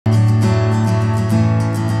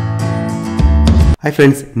Hi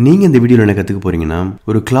friends, நீங்க இந்த வீடியோல என்ன கத்துக்க போறீங்கன்னா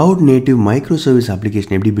ஒரு cloud native microservice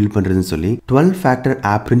application எப்படி build பண்றதுன்னு சொல்லி 12 factor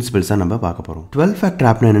app principles நம்ம பார்க்க போறோம். 12 factor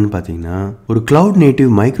appனா என்னன்னு பாத்தீங்கன்னா ஒரு cloud native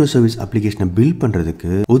microservice application build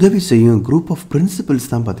பண்றதுக்கு உதவி செய்யும் group of principles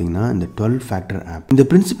தான் பாத்தீங்கன்னா இந்த 12 factor app. இந்த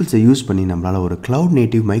principles யூஸ் பண்ணி நம்மளால ஒரு cloud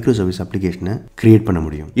native microservice application create பண்ண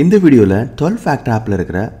முடியும். இந்த வீடியோல 12 factor appல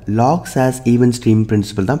இருக்கிற log SaaS event stream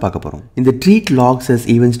principle தான் பார்க்க போறோம். இந்த treat log SaaS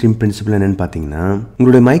event stream principle என்னன்னு பாத்தீங்கன்னா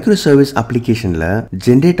உங்களுடைய microservice applicationல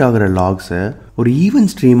ஜெனரேட் ஆகிற லாக்ஸை ஒரு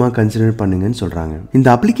ஈவென்ட் ஸ்ட்ரீமா கன்சிடர் பண்ணுங்கன்னு சொல்றாங்க. இந்த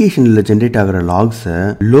அப்ளிகேஷன்ல ஜெனரேட் ஆகிற லாக்ஸை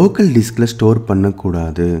லோக்கல் டிஸ்க்ல ஸ்டோர்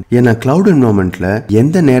பண்ணக்கூடாது. ஏன்னா கிளவுட் என்வரான்மெண்ட்ல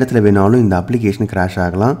எந்த நேரத்துல வேணாலும் இந்த அப்ளிகேஷன் கிராஷ்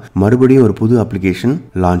ஆகலாம், மறுபடியும் ஒரு புது அப்ளிகேஷன்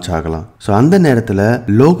லான்ச் ஆகலாம். ஸோ அந்த நேரத்துல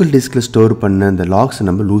லோக்கல் டிஸ்க்ல ஸ்டோர் பண்ண அந்த லாக்ஸை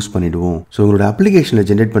நம்ம லூஸ் பண்ணிடுவோம். ஸோ உங்களோட அப்ளிகேஷன்ல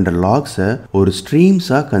ஜெனரேட் பண்ற லாக்ஸை ஒரு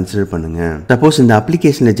ஸ்ட்ரீம்ஸா கன்சிடர் பண்ணுங்க. சப்போஸ் இந்த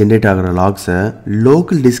அப்ளிகேஷன்ல ஜெனரேட் ஆகிற லாக்ஸை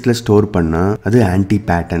லோக்கல் டிஸ்க்ல ஸ்டோர் பண்ணா அது ஆன்டி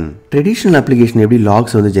பேட்டர்ன். ட்ரெடிஷனல் அப்ளிகேஷன் எப்படி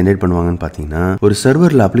லாக்ஸ் வந்து ஜெனரேட் பண்ணுவாங்கன்னு பார்த்தீங்கன்னா ஒரு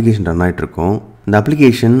சர்வரில் அப்ளிகேஷன் ரன் ஆகிட்டு இருக்கும். அந்த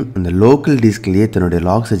அப்ளிகேஷன் அந்த லோக்கல் டிஸ்க்லேயே தன்னுடைய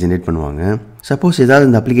லாக்ஸை ஜெனரேட் பண்ணுவாங்க. சப்போஸ் ஏதாவது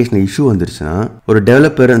இந்த அப்ளிகேஷனில் இஷ்யூ வந்துருச்சுன்னா ஒரு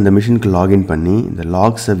டெவலப்பர் அந்த மிஷினுக்கு லாகின் பண்ணி இந்த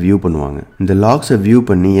லாக்ஸை வியூ பண்ணுவாங்க. இந்த லாக்ஸை வியூ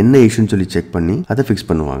பண்ணி என்ன இஷ்யூன்னு சொல்லி செக் பண்ணி அதை ஃபிக்ஸ்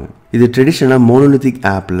பண்ணுவாங்க. இது ட்ரெடிஷனலாக மோனோலித்திக்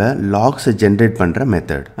ஆப்பில் லாக்ஸை ஜென்ரேட் பண்ணுற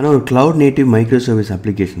மெத்தட். ஆனால் ஒரு கிளவுட் நேட்டிவ் மைக்ரோசர்வீஸ்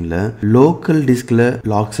அப்ளிகேஷனில் லோக்கல் டிஸ்கில்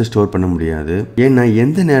லாக்ஸை ஸ்டோர் பண்ண முடியாது. ஏன்னா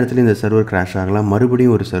எந்த நேரத்தில் இந்த சர்வர் கிராஷ் ஆகலாம்,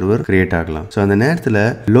 மறுபடியும் ஒரு சர்வர் கிரியேட் ஆகலாம். ஸோ அந்த நேரத்தில்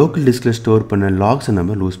லோக்கல் டிஸ்கில் ஸ்டோர் பண்ண லாக்ஸை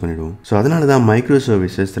நம்ம லூஸ் பண்ணிடுவோம். ஸோ அதனால தான்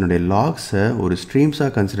மைக்ரோசர்வீசஸ் தன்னுடைய லாக்ஸை ஒரு ஸ்ட்ரீம்ஸாக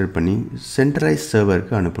கன்சிடர் பண்ணி சென்ட்ரலைஸ்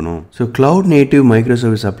சர்வருக்கு அனுப்பணும். So cloud native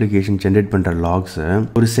மைக்ரோசர்வீஸ் application generate பண்ணுற லாக்ஸை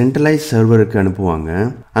ஒரு சென்ட்ரலைஸ் சர்வருக்கு அனுப்புவாங்க.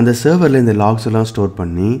 அந்த சர்வரில் இந்த லாக்ஸ் எல்லாம் ஸ்டோர்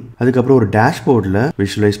பண்ணி அதுக்கப்புறம் ஒரு டேஷ்போர்டில்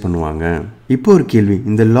விஷுவலைஸ் பண்ணுவாங்க. இப்போ ஒரு கேள்வி,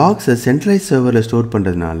 இந்த லாக்ஸை சென்ட்ரலைஸ் சர்வரில் ஸ்டோர்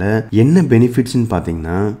பண்ணுறதுனால என்ன பெனிஃபிட்ஸ்ன்னு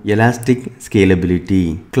பார்த்தீங்கன்னா எலாஸ்டிக் ஸ்கேலபிலிட்டி.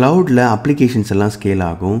 கிளவுடில் அப்ளிகேஷன்ஸ் எல்லாம் ஸ்கேல்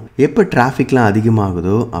ஆகும். எப்போ டிராஃபிக்லாம்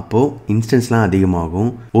அதிகமாகுதோ அப்போ இன்ஸ்டன்ஸ்லாம் அதிகமாகும்.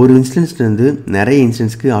 ஒரு இன்ஸ்டன்ஸ்லேருந்து நிறைய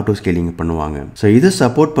இன்ஸ்டன்ஸ்க்கு ஆட்டோ ஸ்கேலிங் பண்ணுவாங்க. ஸோ இதை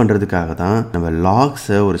சப்போர்ட் பண்ணுறதுக்காக தான் நம்ம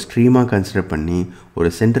லாக்ஸை ஒரு ஸ்ட்ரீமாக கன்சிடர் பண்ணி ஒரு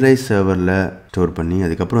சென்ட்ரலைஸ் சர்வரில் ஸ்டோர் பண்ணி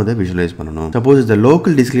அதுக்கப்புறம் அதை விஷுவலைஸ் பண்ணணும். சப்போஸ் இந்த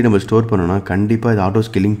லோக்கல் டிஸ்க்லேயே நம்ம ஸ்டோர் பண்ணோம்னா கண்டிப்பாக இது ஆட்டோ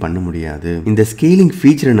ஸ்கேலிங் பண்ண முடியாது. இந்த ஸ்கேலிங்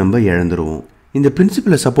ஃபீச்சரை நம்ம இழந்துருவோம். இந்த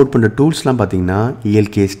பிரின்சிபலை சப்போர்ட் பண்ணுற டூல்ஸ்லாம் பார்த்தீங்கன்னா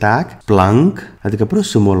ELK ஸ்டாக், Splunk, அதுக்கப்புறம்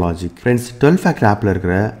சுமோ லாஜிக். ஃப்ரெண்ட்ஸ், 12 ஃபேக்டர் ஆப்பில்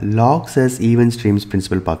இருக்கிற lock SaaS event streams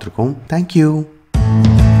principal பார்த்துருக்கோம். தேங்க்யூ.